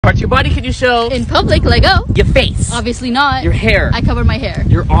parts of your body can you show? In public, Lego. Your face. Obviously not. Your hair. I cover my hair.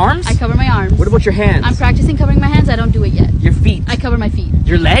 Your arms? I cover my arms. What about your hands? I'm practicing covering my hands. I don't do it yet. Your feet? I cover my feet.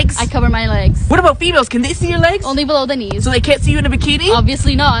 Your legs? I cover my legs. What about females? Can they see your legs? Only below the knees. So they can't see you in a bikini?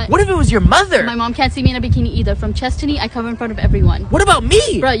 Obviously not. What if it was your mother? My mom can't see me in a bikini either. From chest to knee, I cover in front of everyone. What about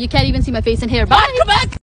me? Bro, you can't even see my face and hair. Bye. Come back.